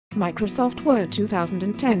Microsoft Word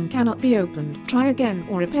 2010 cannot be opened. Try again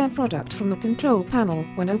or repair product from the control panel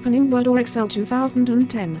when opening Word or Excel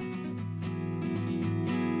 2010.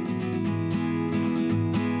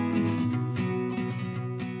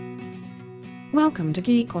 Welcome to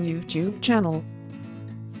Geek on YouTube channel.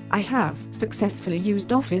 I have successfully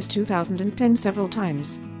used Office 2010 several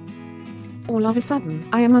times. All of a sudden,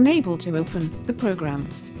 I am unable to open the program.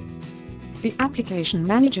 The application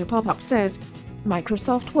manager pop-up says,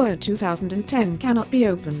 Microsoft Word 2010 cannot be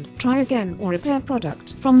opened. Try again or repair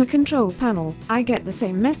product from the control panel. I get the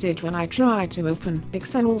same message when I try to open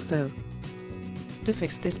Excel also. To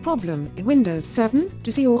fix this problem in Windows 7,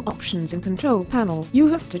 to see all options in control panel, you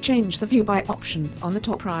have to change the view by option on the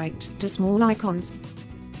top right to small icons.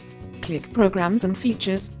 Click Programs and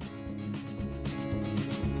Features.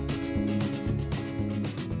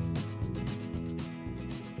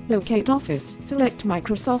 Locate Office, select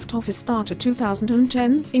Microsoft Office Starter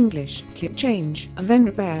 2010, English, click Change, and then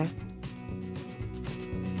Repair.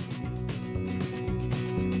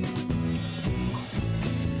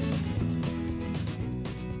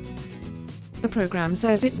 The program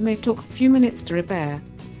says it may take a few minutes to repair.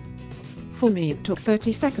 For me it took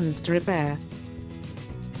 30 seconds to repair.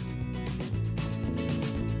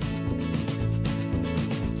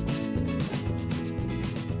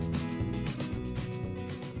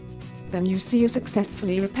 Then you see a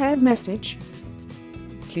successfully repaired message.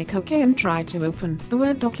 Click OK and try to open the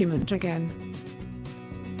Word document again.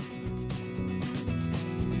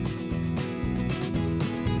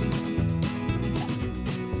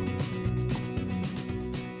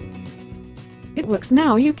 It works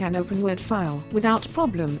now. You can open Word file without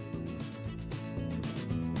problem.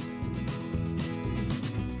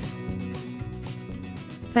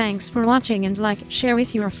 Thanks for watching and share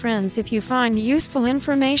with your friends if you find useful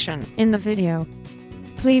information in the video.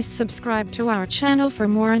 Please subscribe to our channel for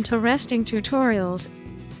more interesting tutorials.